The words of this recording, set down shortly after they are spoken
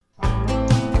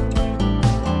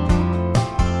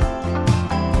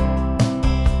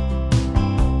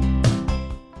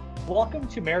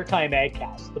to Maritime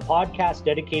AgCast, the podcast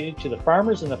dedicated to the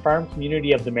farmers and the farm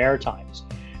community of the Maritimes.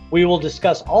 We will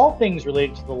discuss all things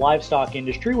related to the livestock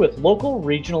industry with local,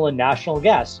 regional, and national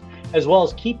guests, as well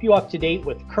as keep you up to date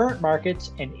with current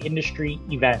markets and industry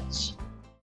events.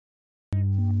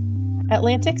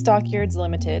 Atlantic Stockyards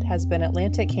Limited has been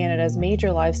Atlantic Canada's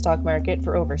major livestock market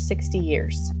for over 60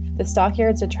 years. The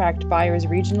stockyards attract buyers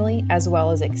regionally as well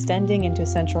as extending into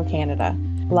central Canada.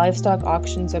 Livestock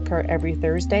auctions occur every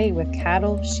Thursday with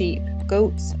cattle, sheep,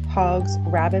 goats, hogs,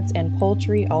 rabbits, and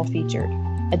poultry all featured.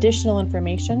 Additional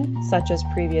information, such as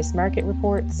previous market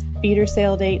reports, feeder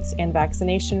sale dates, and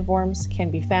vaccination forms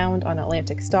can be found on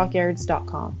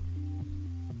atlanticstockyards.com.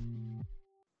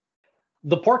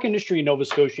 The pork industry in Nova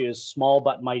Scotia is small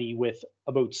but mighty, with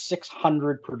about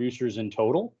 600 producers in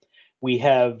total. We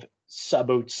have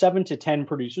about 7 to 10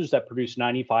 producers that produce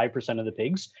 95% of the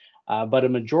pigs, but a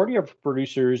majority of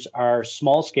producers are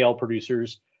small-scale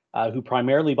producers who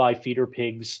primarily buy feeder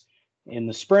pigs in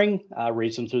the spring,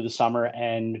 raise them through the summer,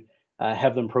 and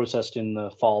have them processed in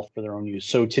the fall for their own use.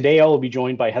 So today I will be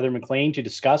joined by Heather McLean to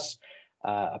discuss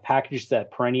a package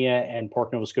that Perennia and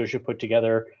Pork Nova Scotia put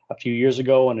together a few years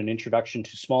ago on an introduction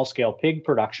to small-scale pig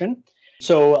production.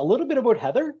 So a little bit about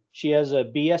Heather. She has a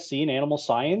BSc in Animal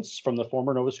Science from the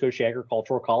former Nova Scotia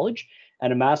Agricultural College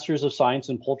and a Master's of Science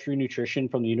in Poultry Nutrition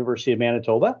from the University of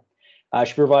Manitoba.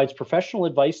 She provides professional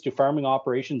advice to farming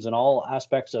operations in all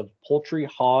aspects of poultry,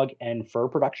 hog, and fur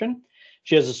production.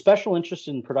 She has a special interest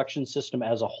in production system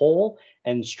as a whole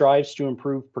and strives to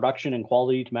improve production and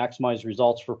quality to maximize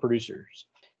results for producers.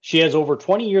 She has over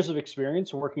 20 years of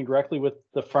experience working directly with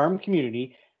the farm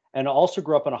community and also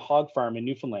grew up on a hog farm in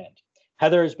Newfoundland.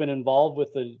 Heather has been involved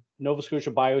with the Nova Scotia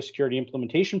Biosecurity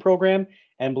Implementation Program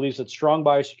and believes that strong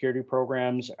biosecurity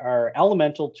programs are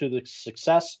elemental to the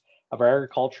success of our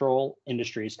agricultural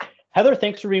industries. Heather,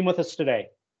 thanks for being with us today.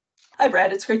 Hi,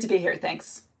 Brad. It's great to be here.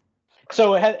 Thanks.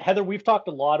 So, Heather, we've talked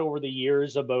a lot over the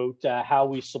years about how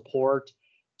we support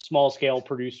small-scale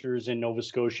producers in Nova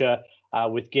Scotia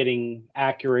with getting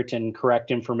accurate and correct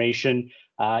information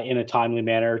in a timely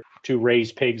manner to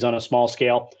raise pigs on a small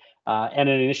scale. And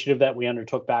an initiative that we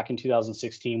undertook back in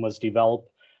 2016 was develop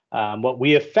what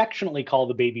we affectionately call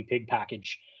the baby pig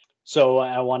package. So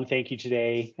I want to thank you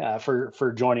today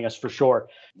for joining us for sure.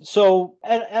 So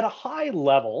at a high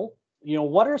level,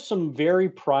 what are some very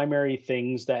primary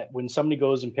things that when somebody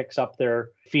goes and picks up their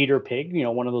feeder pig,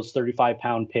 one of those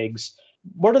 35-pound pigs,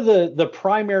 what are the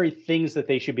primary things that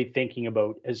they should be thinking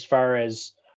about as far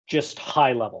as just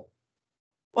high level?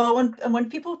 Well, when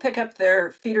people pick up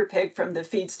their feeder pig from the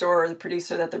feed store or the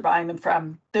producer that they're buying them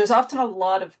from, there's often a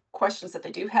lot of questions that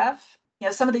they do have.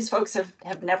 Some of these folks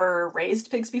have never raised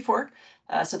pigs before,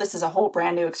 so this is a whole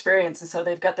brand new experience. And so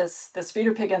they've got this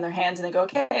feeder pig in their hands and they go,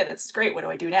 okay, that's great. What do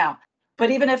I do now? But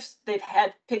even if they've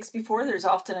had pigs before, there's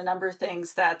often a number of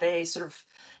things that they sort of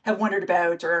have wondered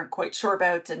about or aren't quite sure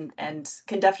about and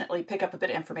can definitely pick up a bit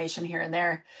of information here and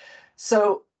there.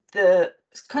 So the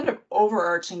kind of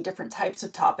overarching different types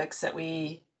of topics that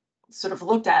we sort of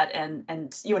looked at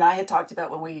and you and I had talked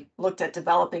about when we looked at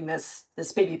developing this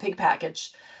baby pig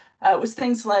package was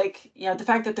things like, the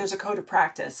fact that there's a code of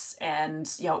practice and,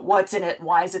 what's in it,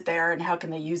 why is it there, and how can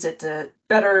they use it to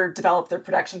better develop their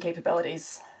production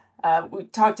capabilities. We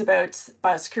talked about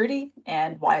biosecurity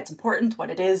and why it's important, what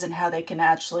it is, and how they can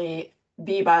actually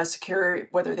be biosecure,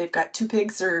 whether they've got 2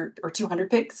 pigs or 200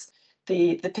 pigs.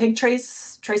 The pig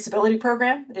traceability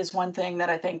program is one thing that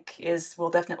I think we'll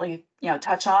definitely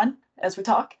touch on as we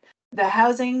talk. The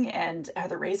housing and how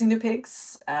they're raising their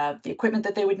pigs, the equipment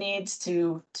that they would need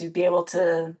to be able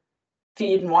to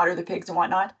feed and water the pigs and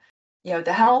whatnot.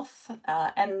 The health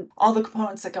and all the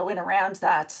components that go in around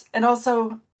that, and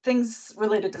also things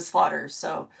related to slaughter.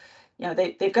 So,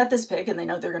 they've got this pig and they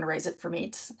know they're going to raise it for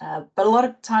meat, but a lot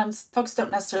of times folks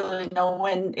don't necessarily know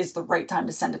when is the right time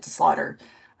to send it to slaughter.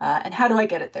 And how do I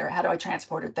get it there? How do I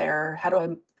transport it there? How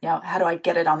do I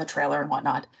get it on the trailer and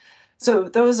whatnot? So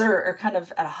those are kind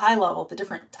of at a high level, the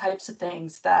different types of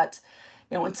things that,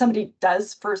 when somebody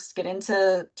does first get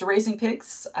into raising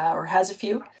pigs or has a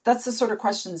few, that's the sort of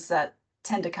questions that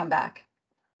tend to come back.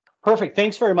 Perfect.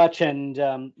 Thanks very much. And,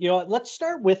 let's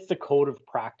start with the code of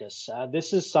practice.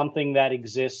 This is something that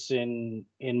exists in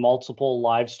multiple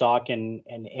livestock and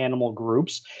animal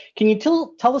groups. Can you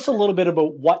tell us a little bit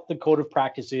about what the code of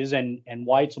practice is and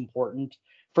why it's important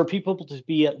for people to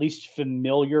be at least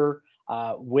familiar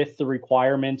with the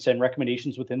requirements and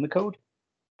recommendations within the code?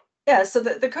 Yeah, so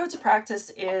the codes of practice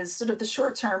is sort of the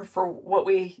short term for what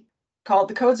we call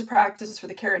the codes of practice for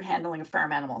the care and handling of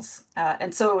farm animals.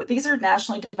 And so these are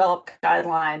nationally developed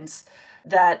guidelines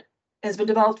that has been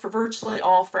developed for virtually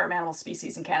all farm animal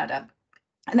species in Canada.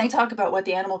 And they talk about what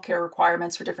the animal care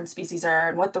requirements for different species are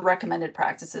and what the recommended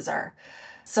practices are.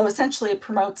 So essentially, it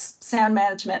promotes sound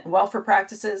management and welfare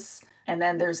practices. And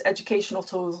then there's educational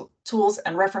tools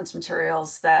and reference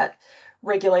materials that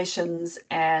regulations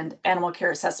and animal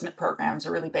care assessment programs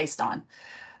are really based on.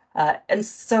 And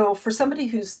so for somebody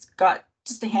who's got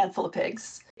just a handful of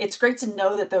pigs, it's great to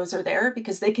know that those are there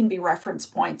because they can be reference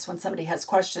points when somebody has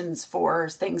questions for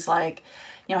things like,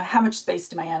 how much space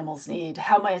do my animals need?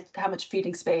 How much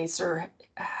feeding space or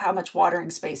how much watering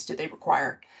space do they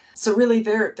require? So really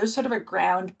there's sort of a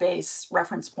ground-based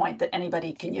reference point that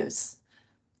anybody can use.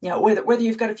 Whether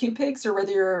you've got a few pigs or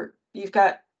whether you've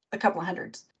got a couple of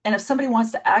hundred. And if somebody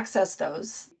wants to access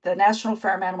those, the National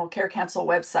Farm Animal Care Council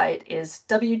website is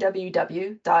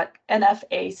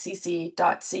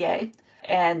www.nfacc.ca.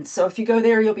 And so if you go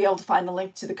there, you'll be able to find the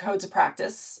link to the codes of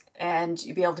practice and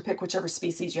you'll be able to pick whichever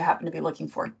species you happen to be looking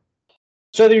for.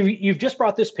 So you've just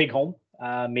brought this pig home,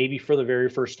 maybe for the very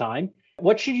first time.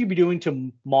 What should you be doing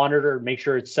to monitor, make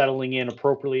sure it's settling in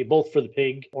appropriately, both for the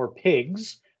pig or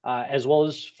pigs, as well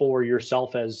as for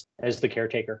yourself as the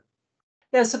caretaker?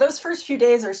 Yeah, so those first few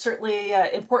days are certainly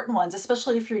important ones,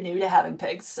 especially if you're new to having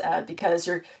pigs, because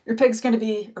your pigs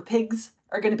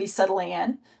are going to be settling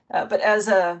in. But as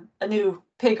a new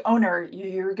pig owner,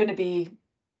 you're going to be,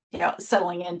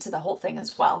 settling into the whole thing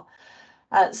as well.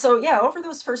 So yeah, over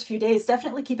those first few days,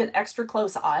 definitely keep an extra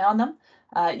close eye on them.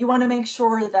 You want to make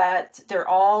sure that they're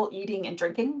all eating and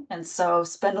drinking, and so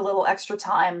spend a little extra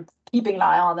time keeping an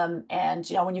eye on them. And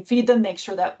when you feed them, make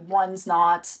sure that one's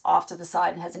not off to the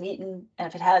side and hasn't eaten, and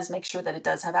if it has, make sure that it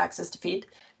does have access to feed.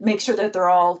 Make sure that they're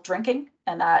all drinking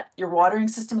and that your watering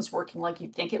system is working like you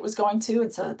think it was going to,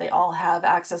 and so that they all have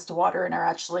access to water and are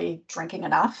actually drinking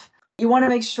enough. You want to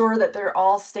make sure that they're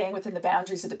all staying within the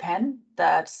boundaries of the pen,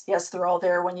 that yes, they're all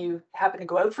there when you happen to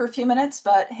go out for a few minutes,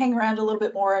 but hang around a little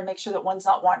bit more and make sure that one's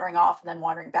not wandering off and then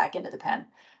wandering back into the pen,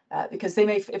 because they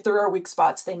may, if there are weak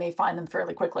spots, they may find them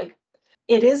fairly quickly.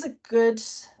 It is a good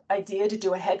idea to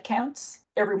do a head count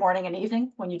every morning and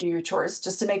evening when you do your chores,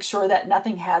 just to make sure that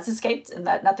nothing has escaped and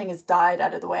that nothing has died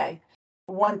out of the way.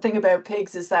 One thing about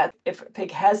pigs is that if a pig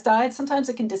has died, sometimes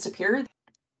it can disappear.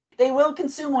 They will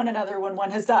consume one another when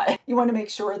one has died. You want to make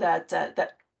sure that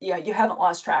you haven't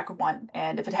lost track of one,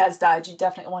 and if it has died, you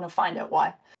definitely want to find out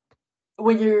why.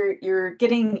 When you're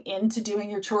getting into doing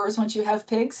your chores, once you have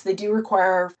pigs, they do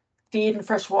require feed and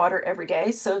fresh water every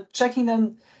day. So checking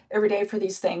them every day for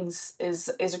these things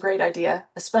is a great idea,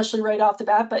 especially right off the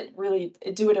bat. But really,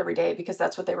 do it every day because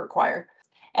that's what they require.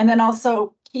 And then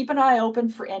also keep an eye open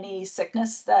for any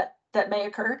sickness that may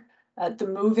occur. The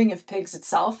moving of pigs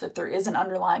itself, if there is an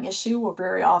underlying issue, will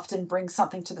very often bring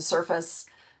something to the surface.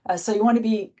 So you want to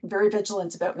be very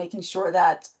vigilant about making sure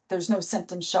that there's no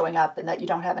symptoms showing up and that you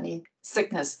don't have any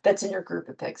sickness that's in your group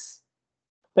of pigs.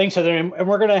 Thanks, Heather. And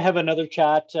we're going to have another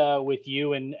chat with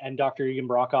you and Dr. Egan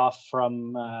Brockhoff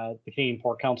from the Canadian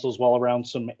Pork Council as well around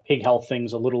some pig health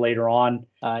things a little later on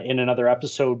in another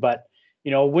episode. But,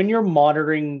 when you're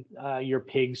monitoring your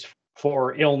pigs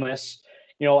for illness,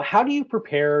 how do you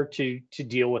prepare to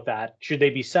deal with that? Should they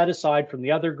be set aside from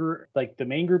the other group, like the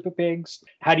main group of pigs?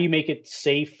 How do you make it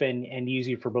safe and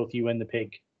easy for both you and the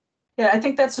pig? Yeah, I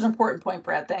think that's an important point,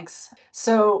 Brad. Thanks.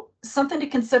 So something to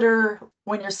consider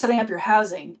when you're setting up your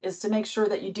housing is to make sure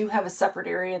that you do have a separate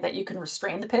area that you can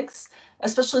restrain the pigs,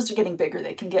 especially as they're getting bigger.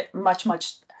 They can get much,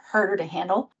 much harder to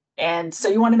handle. And so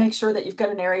you want to make sure that you've got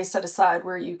an area set aside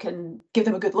where you can give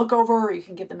them a good look over, or you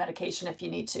can give them medication if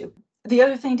you need to. The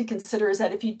other thing to consider is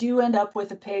that if you do end up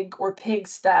with a pig or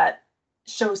pigs that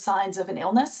show signs of an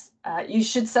illness, you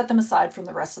should set them aside from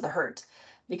the rest of the herd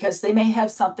because they may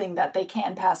have something that they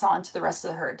can pass on to the rest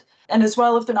of the herd. And as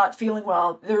well, if they're not feeling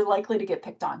well, they're likely to get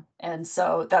picked on. And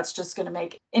so that's just going to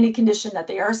make any condition that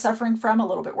they are suffering from a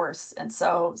little bit worse. And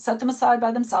so set them aside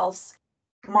by themselves,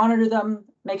 monitor them,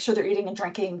 make sure they're eating and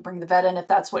drinking, bring the vet in if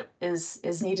that's what is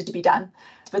needed to be done,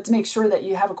 but to make sure that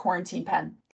you have a quarantine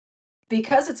pen.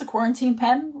 Because it's a quarantine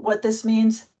pen, what this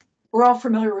means, we're all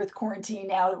familiar with quarantine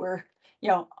now that we're,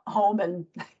 home and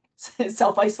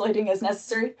self-isolating as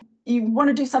necessary. You want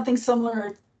to do something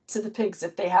similar to the pigs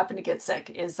if they happen to get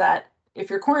sick, is that if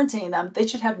you're quarantining them, they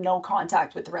should have no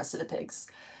contact with the rest of the pigs.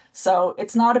 So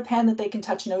it's not a pen that they can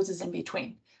touch noses in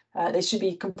between. They should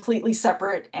be completely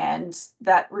separate, and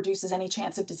that reduces any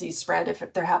chance of disease spread if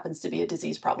there happens to be a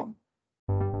disease problem.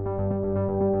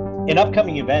 In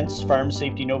upcoming events, Farm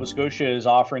Safety Nova Scotia is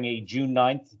offering a June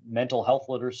 9th mental health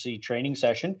literacy training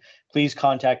session. Please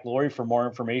contact Lori for more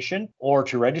information or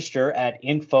to register at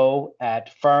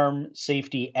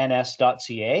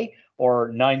info@farmsafetyns.ca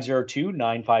or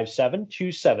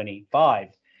 902-957-2785.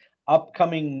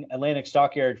 Upcoming Atlantic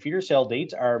Stockyard feeder sale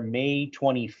dates are May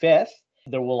 25th.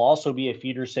 There will also be a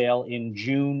feeder sale in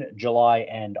June, July,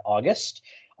 and August.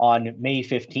 On May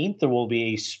 15th, there will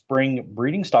be a spring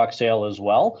breeding stock sale as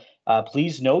well.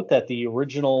 Please note that the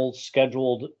original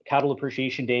scheduled Cattle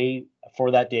Appreciation Day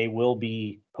for that day will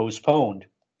be postponed.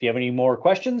 If you have any more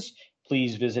questions,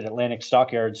 please visit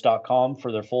atlanticstockyards.com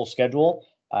for their full schedule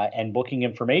and booking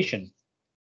information.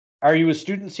 Are you a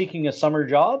student seeking a summer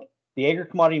job? The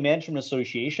Agri-Commodity Management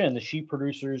Association and the Sheep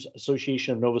Producers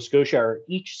Association of Nova Scotia are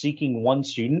each seeking one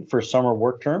student for summer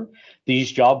work term.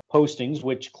 These job postings,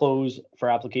 which close for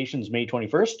applications May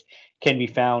 21st, can be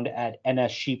found at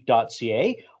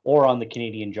nssheep.ca or on the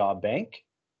Canadian Job Bank.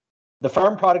 The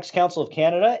Farm Products Council of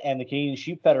Canada and the Canadian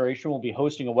Sheep Federation will be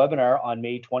hosting a webinar on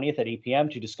May 20th at 8 p.m.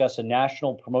 to discuss a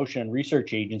national promotion and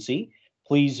research agency.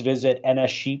 Please visit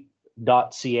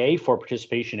nssheep.ca for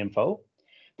participation info.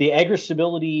 The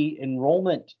Agri-Stability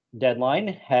enrollment deadline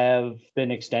have been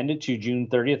extended to June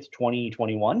 30th,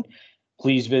 2021.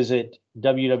 Please visit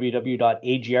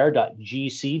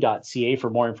www.agr.gc.ca for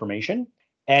more information.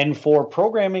 And for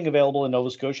programming available in Nova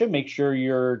Scotia, make sure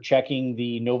you're checking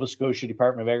the Nova Scotia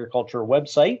Department of Agriculture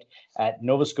website at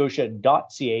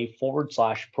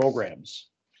novascotia.ca/programs.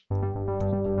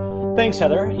 Thanks,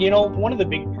 Heather. You know, one of the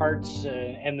big parts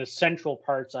and the central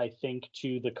parts, I think,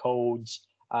 to the codes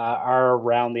are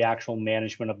around the actual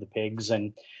management of the pigs.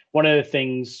 And one of the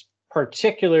things,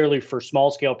 particularly for small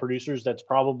scale producers, that's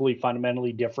probably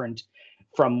fundamentally different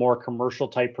from more commercial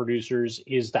type producers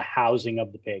is the housing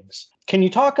of the pigs. Can you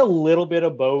talk a little bit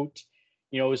about,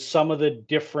 some of the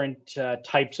different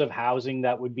types of housing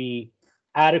that would be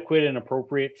adequate and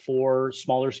appropriate for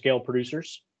smaller scale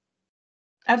producers?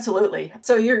 Absolutely.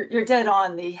 So you're dead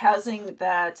on. The housing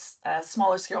that a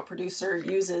smaller scale producer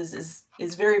uses is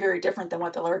very, very different than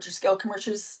what the larger scale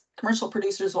commercial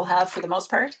producers will have for the most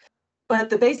part. But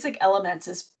the basic elements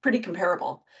is pretty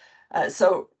comparable.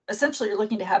 So essentially, you're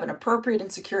looking to have an appropriate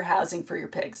and secure housing for your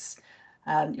pigs.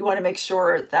 You want to make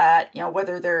sure that,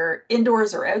 whether they're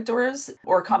indoors or outdoors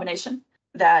or a combination,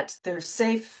 that they're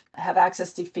safe, have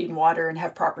access to feed and water, and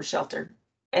have proper shelter.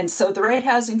 And so the right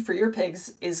housing for your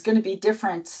pigs is going to be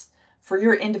different for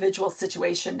your individual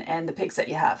situation and the pigs that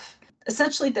you have.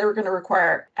 Essentially, they're going to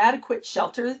require adequate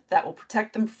shelter that will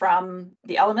protect them from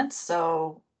the elements,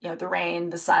 so the rain,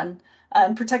 the sun,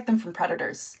 and protect them from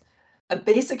predators. A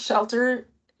basic shelter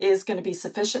is going to be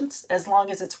sufficient as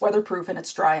long as it's weatherproof and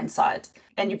it's dry inside.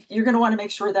 And you're going to want to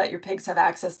make sure that your pigs have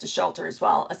access to shelter as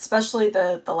well, especially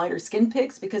the lighter skinned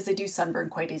pigs, because they do sunburn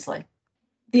quite easily.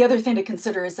 The other thing to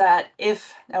consider is that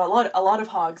now a lot of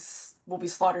hogs will be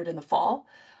slaughtered in the fall,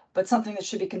 but something that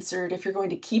should be considered if you're going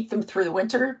to keep them through the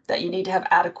winter, that you need to have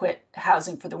adequate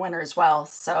housing for the winter as well.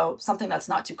 So something that's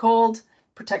not too cold,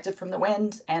 protected from the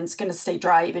wind, and it's going to stay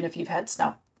dry even if you've had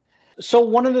snow. So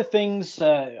one of the things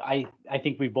I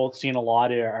think we've both seen a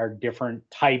lot are different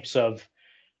types of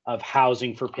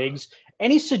housing for pigs.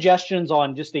 Any suggestions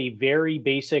on just a very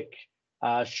basic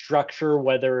structure,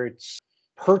 whether it's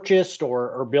purchased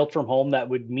or built from home, that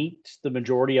would meet the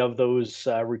majority of those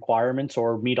requirements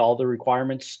or meet all the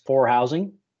requirements for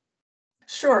housing?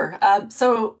 Sure.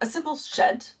 So a simple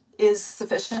shed is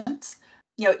sufficient.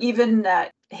 Even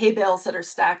hay bales that are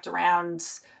stacked around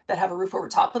that have a roof over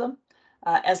top of them,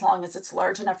 as long as it's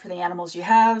large enough for the animals you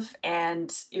have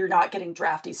and you're not getting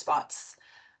drafty spots.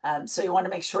 So you want to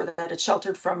make sure that it's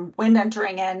sheltered from wind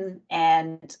entering in,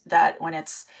 and that when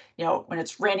it's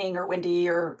raining or windy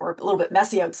or a little bit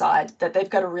messy outside, that they've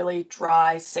got a really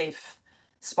dry, safe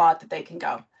spot that they can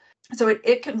go. So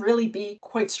it can really be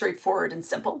quite straightforward and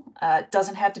simple. It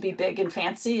doesn't have to be big and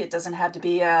fancy. It doesn't have to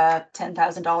be a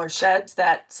 $10,000 shed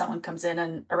that someone comes in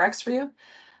and erects for you.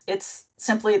 It's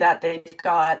simply that they've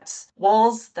got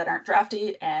walls that aren't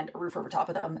drafty and a roof over top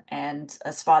of them and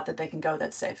a spot that they can go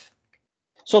that's safe.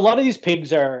 So a lot of these pigs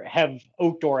have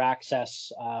outdoor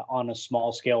access on a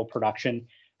small scale production.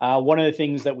 One of the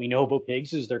things that we know about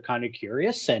pigs is they're kind of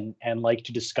curious and like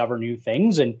to discover new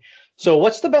things. And so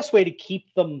what's the best way to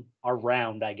keep them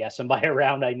around, I guess? And by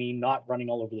around, I mean not running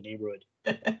all over the neighborhood.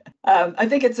 I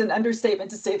think it's an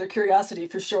understatement to say their curiosity,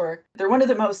 for sure. They're one of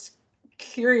the most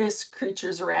curious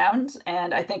creatures around,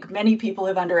 and I think many people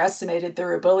have underestimated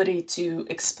their ability to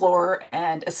explore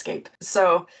and escape.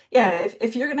 So yeah,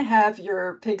 if you're going to have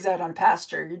your pigs out on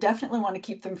pasture, you definitely want to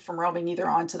keep them from roaming either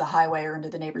onto the highway or into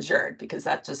the neighbor's yard, because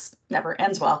that just never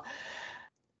ends well.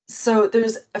 So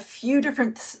there's a few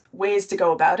different ways to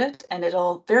go about it, and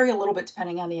it'll vary a little bit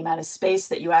depending on the amount of space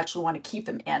that you actually want to keep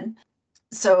them in.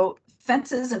 So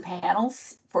fences and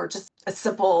panels for just a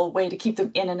simple way to keep them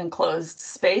in an enclosed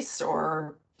space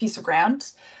or piece of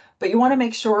ground But you want to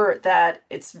make sure that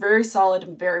it's very solid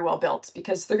and very well built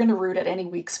because they're going to root at any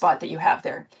weak spot that you have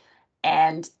there.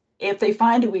 And if they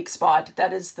find a weak spot,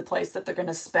 that is the place that they're going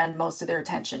to spend most of their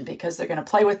attention because they're going to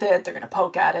play with it, they're going to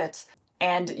poke at it.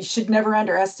 And you should never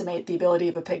underestimate the ability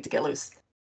of a pig to get loose.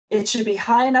 It should be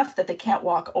high enough that they can't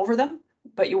walk over them,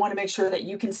 but you want to make sure that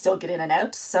you can still get in and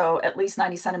out. So at least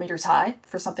 90 centimeters high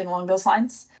for something along those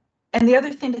lines. And the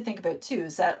other thing to think about too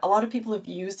is that a lot of people have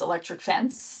used electric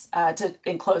fence to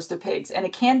enclose their pigs, and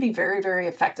it can be very, very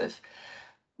effective.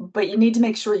 But you need to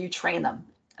make sure you train them.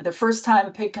 The first time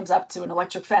a pig comes up to an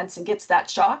electric fence and gets that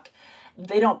shock,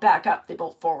 they don't back up, they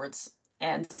bolt forwards.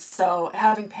 And so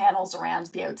having panels around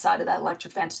the outside of that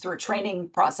electric fence through a training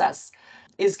process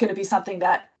is going to be something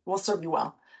that will serve you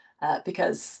well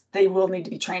because they will need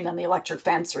to be trained on the electric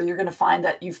fence, or you're going to find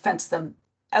that you fence them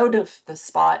out of the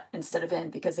spot instead of in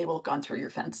because they will have gone through your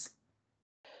fence.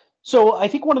 So I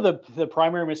think one of the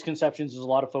primary misconceptions is a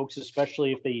lot of folks,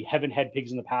 especially if they haven't had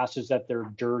pigs in the past, is that they're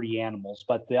dirty animals.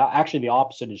 But actually the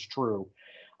opposite is true.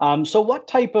 So what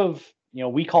type of,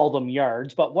 we call them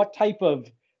yards, but what type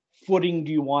of footing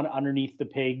do you want underneath the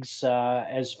pigs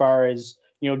as far as,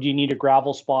 do you need a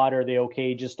gravel spot? Are they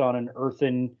okay just on an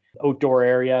earthen outdoor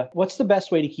area? What's the best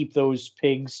way to keep those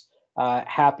pigs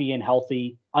happy and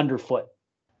healthy underfoot?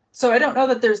 So I don't know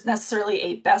that there's necessarily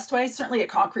a best way. Certainly a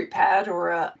concrete pad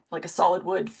or like a solid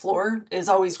wood floor is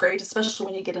always great, especially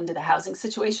when you get into the housing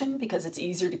situation because it's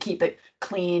easier to keep it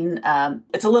clean.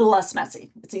 It's a little less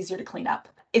messy. It's easier to clean up.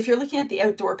 If you're looking at the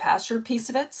outdoor pasture piece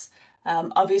of it,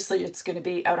 obviously it's going to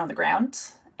be out on the ground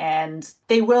and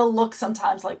they will look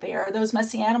sometimes like they are those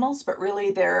messy animals, but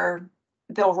really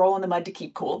they'll roll in the mud to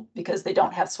keep cool because they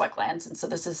don't have sweat glands. And so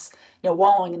this is,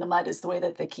 wallowing in the mud is the way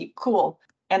that they keep cool.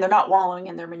 And they're not wallowing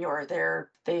in their manure.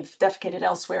 They've defecated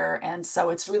elsewhere. And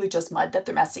so it's really just mud that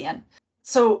they're messy in.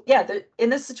 So yeah, in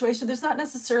this situation, there's not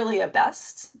necessarily a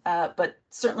best, but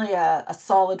certainly a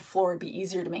solid floor would be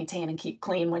easier to maintain and keep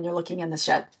clean when you're looking in the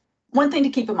shed. One thing to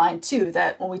keep in mind too,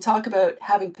 that when we talk about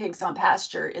having pigs on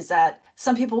pasture is that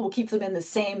some people will keep them in the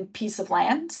same piece of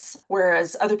land,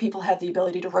 whereas other people have the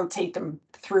ability to rotate them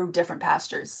through different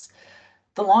pastures.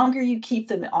 The longer you keep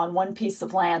them on one piece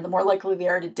of land, the more likely they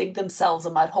are to dig themselves a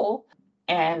mud hole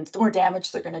and the more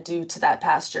damage they're going to do to that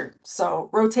pasture. So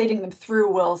rotating them through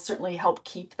will certainly help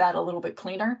keep that a little bit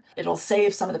cleaner. It'll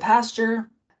save some of the pasture.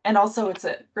 And also it's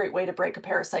a great way to break a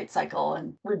parasite cycle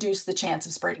and reduce the chance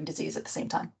of spreading disease at the same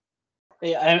time.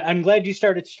 Yeah, I'm glad you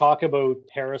started to talk about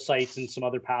parasites and some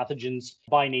other pathogens.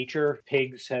 By nature,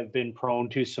 pigs have been prone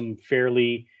to some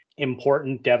fairly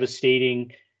important,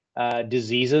 devastating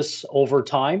diseases over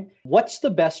time. What's the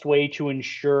best way to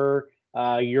ensure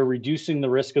you're reducing the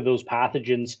risk of those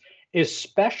pathogens,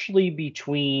 especially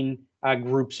between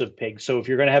groups of pigs? So if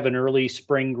you're going to have an early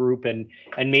spring group and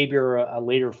maybe a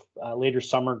later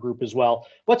summer group as well,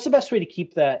 what's the best way to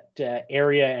keep that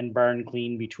area and barn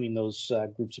clean between those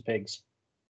groups of pigs?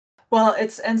 Well,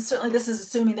 and certainly this is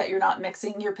assuming that you're not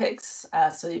mixing your pigs.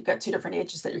 So you've got two different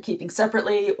ages that you're keeping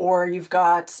separately, or you've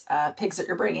got pigs that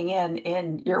you're bringing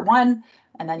in year one,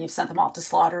 and then you've sent them off to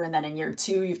slaughter. And then in year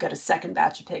two, you've got a second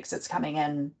batch of pigs that's coming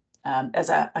in as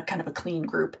a kind of a clean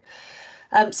group.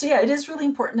 So yeah, it is really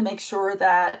important to make sure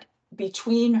that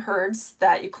between herds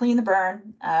that you clean the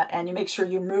barn and you make sure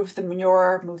you move the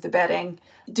manure, move the bedding,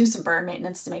 do some barn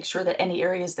maintenance to make sure that any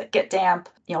areas that get damp,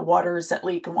 waters that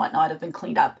leak and whatnot have been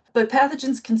cleaned up. But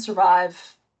pathogens can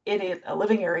survive in a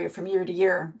living area from year to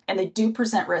year, and they do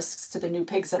present risks to the new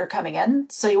pigs that are coming in.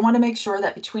 So you want to make sure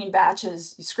that between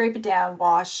batches, you scrape it down,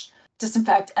 wash,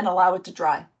 disinfect, and allow it to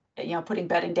dry. Putting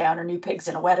bedding down or new pigs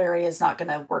in a wet area is not going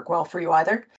to work well for you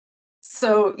either.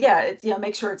 So yeah,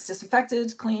 make sure it's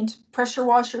disinfected, cleaned. Pressure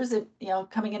washers,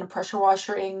 coming in and pressure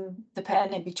washing the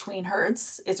pen in between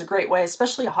herds is a great way,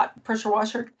 especially a hot pressure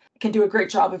washer. It can do a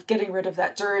great job of getting rid of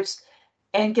that dirt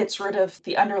and gets rid of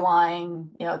the underlying,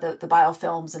 the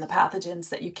biofilms and the pathogens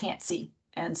that you can't see.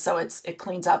 And so it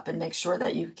cleans up and makes sure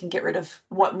that you can get rid of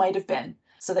what might have been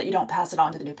so that you don't pass it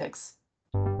on to the new pigs.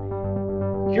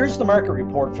 Here's the market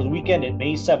report for the weekend at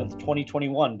May 7th,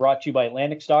 2021, brought to you by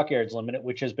Atlantic Stockyards Limited,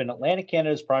 which has been Atlantic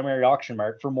Canada's primary auction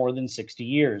mart for more than 60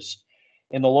 years.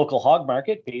 In the local hog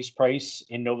market, base price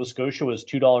in Nova Scotia was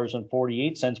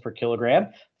 $2.48 per kilogram,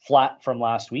 flat from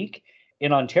last week.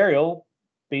 In Ontario,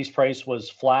 base price was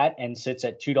flat and sits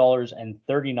at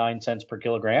 $2.39 per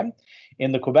kilogram.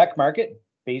 In the Quebec market,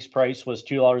 base price was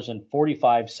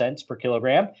 $2.45 per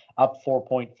kilogram, up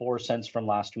 4.4 cents from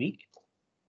last week.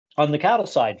 On the cattle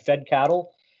side, fed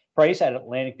cattle Price at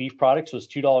Atlantic Beef Products was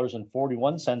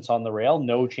 $2.41 on the rail,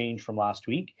 no change from last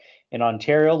week. In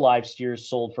Ontario, live steers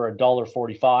sold for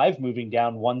 $1.45, moving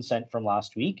down 1 cent from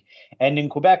last week. And in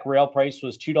Quebec, rail price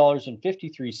was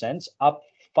 $2.53, up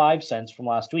 5 cents from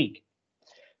last week.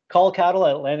 Cull cattle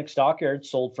at Atlantic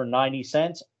Stockyards sold for 90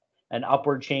 cents, an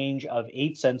upward change of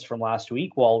 8 cents from last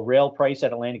week, while rail price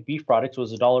at Atlantic Beef Products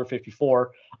was $1.54,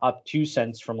 up 2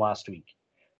 cents from last week.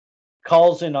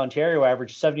 Culls in Ontario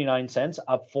averaged 79 cents,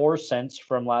 up 4 cents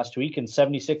from last week, and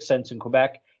 76 cents in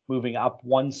Quebec, moving up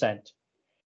 1 cent.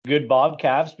 Good bob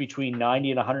calves between 90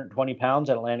 and 120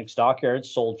 pounds at Atlantic Stockyards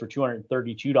sold for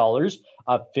 $232,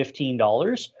 up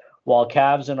 $15, while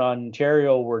calves in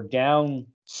Ontario were down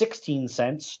 16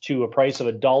 cents to a price of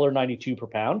 $1.92 per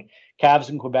pound. Calves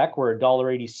in Quebec were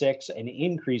 $1.86, an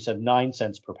increase of 9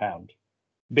 cents per pound.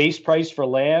 Base price for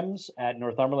lambs at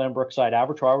Northumberland Brookside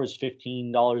Abattoir was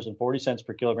 $15.40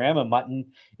 per kilogram, and mutton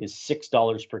is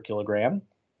 $6 per kilogram.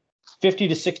 50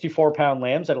 to 64 pound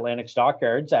lambs at Atlantic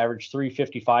Stockyards averaged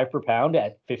 $3.55 per pound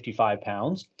at 55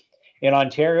 pounds. In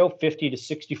Ontario, 50 to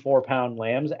 64 pound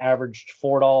lambs averaged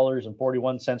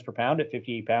 $4.41 per pound at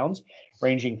 58 pounds,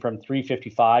 ranging from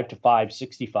 $3.55 to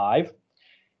 $5.65.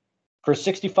 For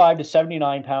 65 to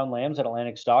 79 pound lambs at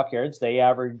Atlantic Stockyards, they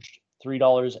averaged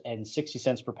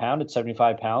 $3.60 per pound at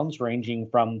 75 pounds, ranging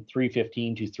from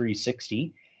 $3.15 to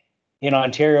 $3.60. In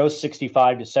Ontario,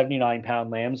 65 to 79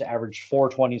 pound lambs averaged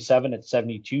 $4.27 at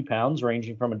 72 pounds,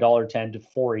 ranging from $1.10 to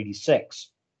 $4.86.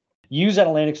 Ewes at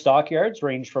Atlantic Stockyards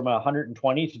ranged from $120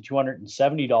 to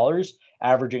 $270,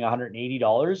 averaging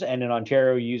 $180, and in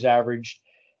Ontario, ewes averaged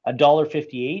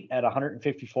 $1.58 at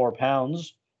 154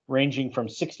 pounds, ranging from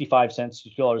 65 cents to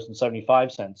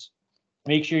 $2.75.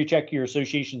 Make sure you check your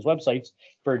association's websites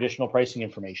for additional pricing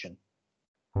information.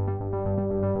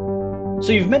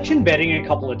 So you've mentioned bedding a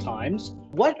couple of times.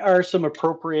 What are some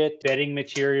appropriate bedding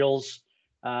materials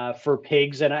for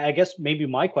pigs? And I guess maybe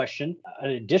my question,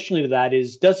 additionally to that,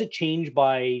 is does it change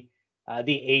by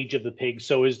the age of the pig?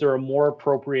 So is there a more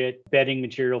appropriate bedding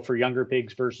material for younger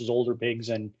pigs versus older pigs?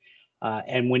 And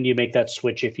when do you make that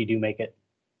switch, if you do make it?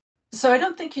 So I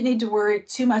don't think you need to worry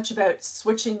too much about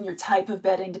switching your type of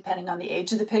bedding depending on the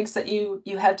age of the pigs that you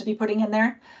have to be putting in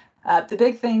there. The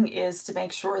big thing is to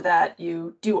make sure that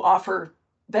you do offer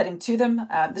bedding to them.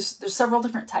 There's several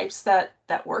different types that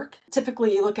work.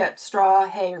 Typically, you look at straw,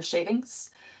 hay, or shavings,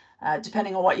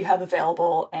 depending on what you have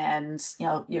available and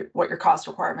what your cost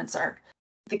requirements are.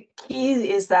 The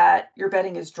key is that your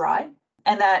bedding is dry,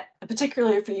 and that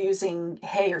particularly if you're using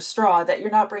hay or straw, that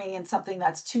you're not bringing in something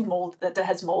that's too mold, that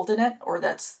has mold in it or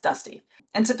that's dusty.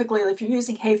 And typically, if you're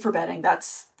using hay for bedding,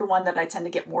 that's the one that I tend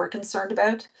to get more concerned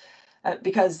about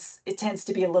because it tends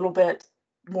to be a little bit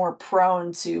more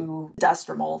prone to dust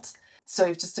or mold.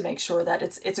 So just to make sure that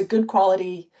it's a good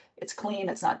quality, it's clean,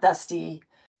 it's not dusty,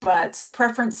 but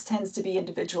preference tends to be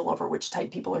individual over which type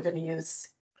people are going to use.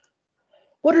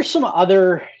 What are some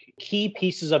other key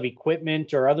pieces of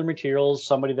equipment or other materials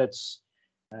somebody that's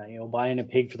buying a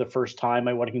pig for the first time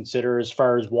might want to consider as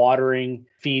far as watering,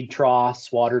 feed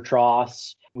troughs, water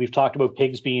troughs? We've talked about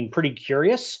pigs being pretty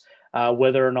curious,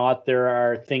 whether or not there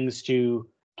are things to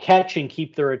catch and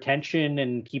keep their attention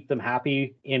and keep them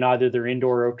happy in either their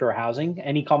indoor or outdoor housing.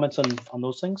 Any comments on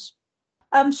those things?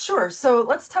 Sure. So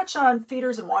let's touch on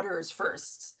feeders and waterers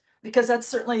first, because that's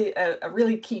certainly a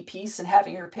really key piece in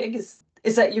having your pig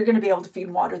is that you're going to be able to feed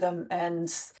and water them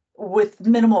and with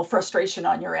minimal frustration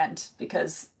on your end,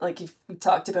 because like we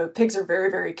talked about, pigs are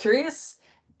very, very curious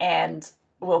and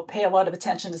will pay a lot of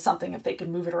attention to something if they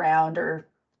can move it around or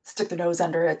stick their nose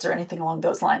under it or anything along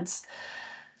those lines.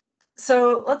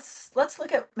 So let's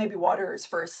look at maybe waterers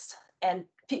first. And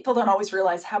people don't always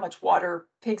realize how much water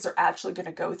pigs are actually going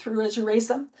to go through as you raise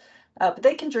them. But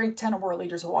they can drink 10 or more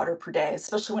liters of water per day,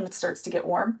 especially when it starts to get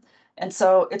warm. And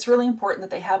so it's really important that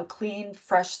they have a clean,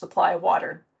 fresh supply of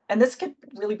water. And this could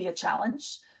really be a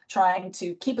challenge, trying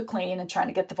to keep it clean and trying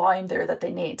to get the volume there that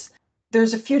they need.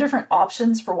 There's a few different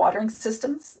options for watering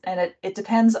systems, and it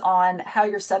depends on how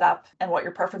you're set up and what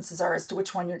your preferences are as to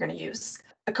which one you're going to use.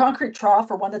 A concrete trough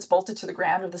or one that's bolted to the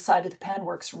ground or the side of the pen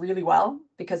works really well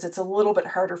because it's a little bit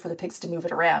harder for the pigs to move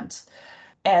it around.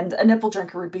 And a nipple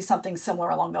drinker would be something similar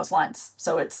along those lines.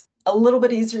 So it's a little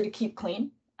bit easier to keep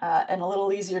clean and a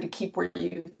little easier to keep where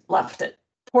you left it.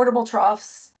 Portable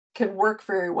troughs can work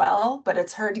very well, but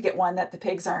it's hard to get one that the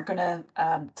pigs aren't going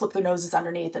to flip their noses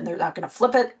underneath and they're not going to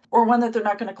flip it, or one that they're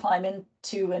not going to climb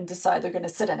into and decide they're going to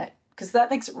sit in it, because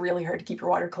that makes it really hard to keep your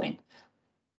water clean.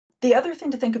 The other thing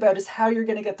to think about is how you're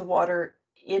going to get the water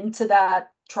into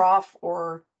that trough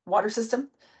or water system.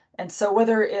 And so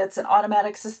whether it's an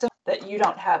automatic system that you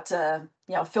don't have to,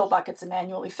 fill buckets and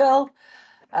manually fill,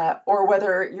 or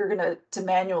whether you're going to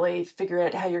manually figure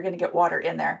out how you're going to get water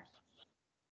in there.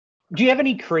 Do you have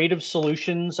any creative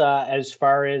solutions as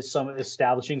far as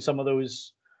establishing some of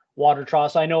those water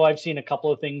troughs? I know I've seen a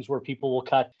couple of things where people will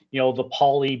cut, the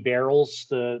poly barrels,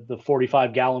 the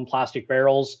 45-gallon plastic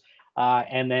barrels,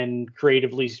 and then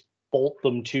creatively bolt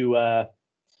them to a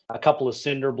couple of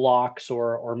cinder blocks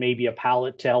or maybe a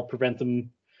pallet to help prevent them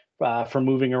from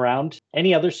moving around.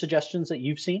 Any other suggestions that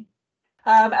you've seen?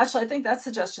 Actually, I think that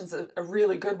suggestion's a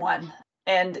really good one.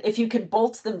 And if you could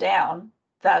bolt them down,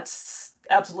 that's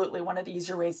absolutely one of the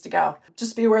easier ways to go.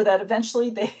 Just be aware that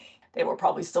eventually they will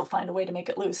probably still find a way to make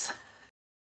it loose.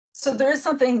 So there is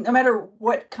something, no matter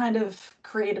what kind of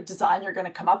creative design you're going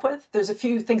to come up with, there's a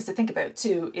few things to think about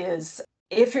too, is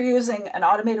if you're using an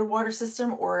automated water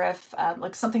system, or if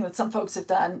like something that some folks have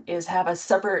done is have a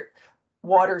separate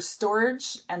water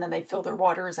storage and then they fill their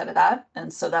waters out of that.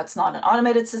 And so that's not an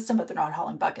automated system, but they're not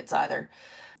hauling buckets either.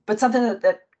 But something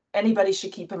that anybody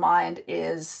should keep in mind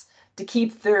is to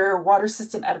keep their water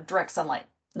system out of direct sunlight,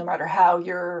 no matter how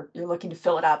you're looking to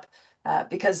fill it up,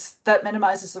 because that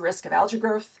minimizes the risk of algae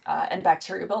growth and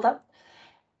bacteria buildup.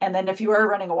 And then if you are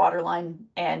running a water line,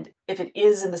 and if it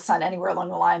is in the sun anywhere along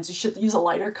the lines, you should use a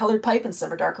lighter colored pipe instead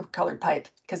of a darker colored pipe,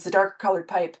 because the darker colored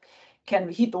pipe can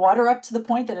heat the water up to the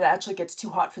point that it actually gets too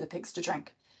hot for the pigs to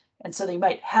drink. And so they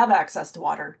might have access to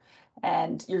water,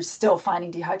 and you're still finding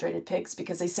dehydrated pigs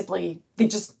because they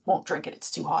just won't drink it.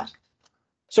 It's too hot.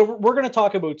 So we're going to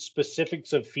talk about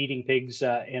specifics of feeding pigs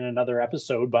in another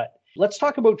episode, but let's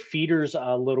talk about feeders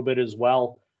a little bit as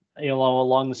well,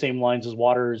 along the same lines as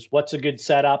waters. What's a good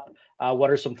setup?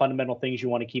 What are some fundamental things you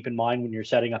want to keep in mind when you're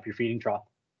setting up your feeding trough?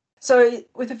 So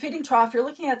with a feeding trough, you're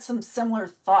looking at some similar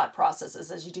thought processes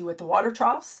as you do with the water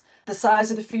troughs. The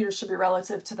size of the feeder should be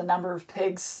relative to the number of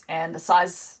pigs and the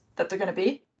size that they're going to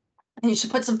be. And you should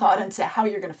put some thought into how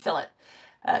you're going to fill it.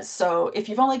 So if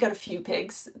you've only got a few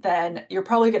pigs, then you're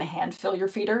probably going to hand fill your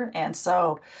feeder. And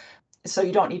so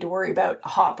you don't need to worry about a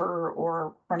hopper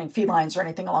or running feed lines or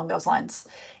anything along those lines.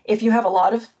 If you have a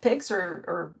lot of pigs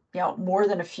or more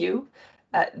than a few,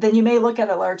 then you may look at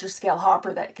a larger scale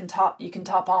hopper that you can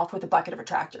top off with a bucket of a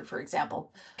tractor, for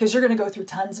example, because you're going to go through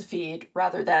tons of feed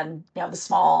rather than the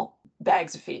small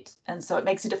bags of feed. And so it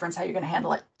makes a difference how you're going to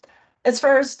handle it. As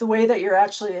far as the way that you're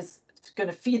actually going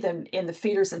to feed them in the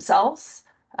feeders themselves,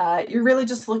 you're really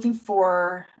just looking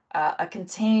for a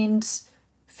contained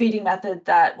feeding method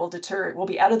that will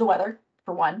be out of the weather,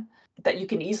 for one, that you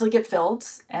can easily get filled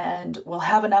and will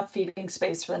have enough feeding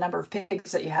space for the number of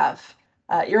pigs that you have.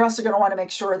 You're also going to want to make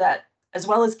sure that, as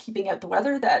well as keeping out the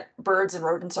weather, that birds and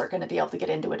rodents are going to be able to get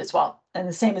into it as well. And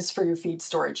the same is for your feed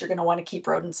storage. You're going to want to keep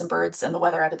rodents and birds and the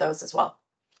weather out of those as well.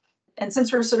 And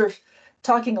since we're sort of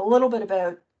talking a little bit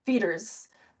about feeders,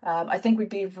 I think we'd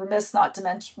be remiss not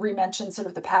to re-mention sort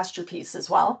of the pasture piece as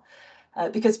well,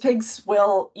 because pigs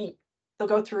will eat. They'll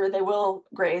go through and they will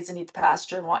graze and eat the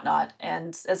pasture and whatnot.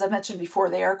 And as I mentioned before,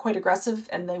 they are quite aggressive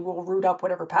and they will root up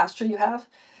whatever pasture you have.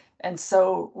 And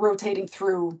so rotating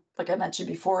through, like I mentioned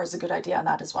before, is a good idea on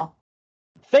that as well.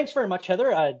 Thanks very much,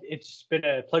 Heather. It's been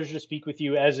a pleasure to speak with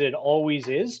you, as it always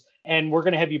is. And we're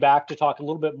going to have you back to talk a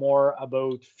little bit more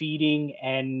about feeding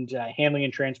and handling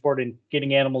and transport and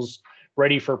getting animals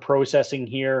ready for processing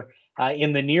here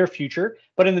in the near future.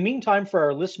 But in the meantime, for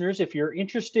our listeners, if you're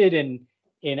interested in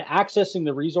accessing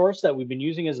the resource that we've been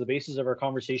using as the basis of our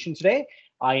conversation today,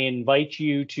 I invite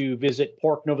you to visit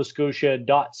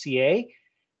porknovascotia.ca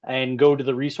and go to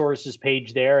the resources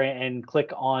page there and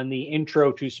click on the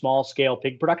Intro to Small Scale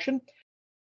Pig Production.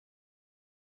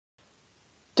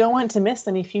 Don't want to miss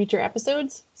any future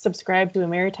episodes? Subscribe to a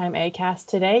Maritime AgCast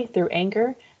today through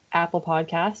Anchor, Apple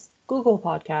Podcasts, Google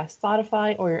Podcasts,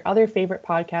 Spotify, or your other favorite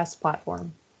podcast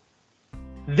platform.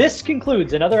 This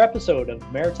concludes another episode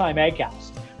of Maritime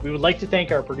AgCast. We would like to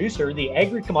thank our producer, the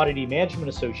Agri-Commodity Management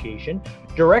Association,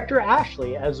 Director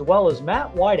Ashley, as well as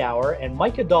Matt Widehour and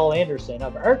Micah Dahl-Anderson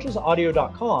of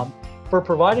archesaudio.com for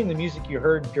providing the music you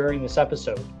heard during this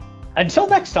episode. Until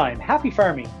next time, happy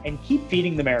farming and keep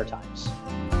feeding the Maritimes.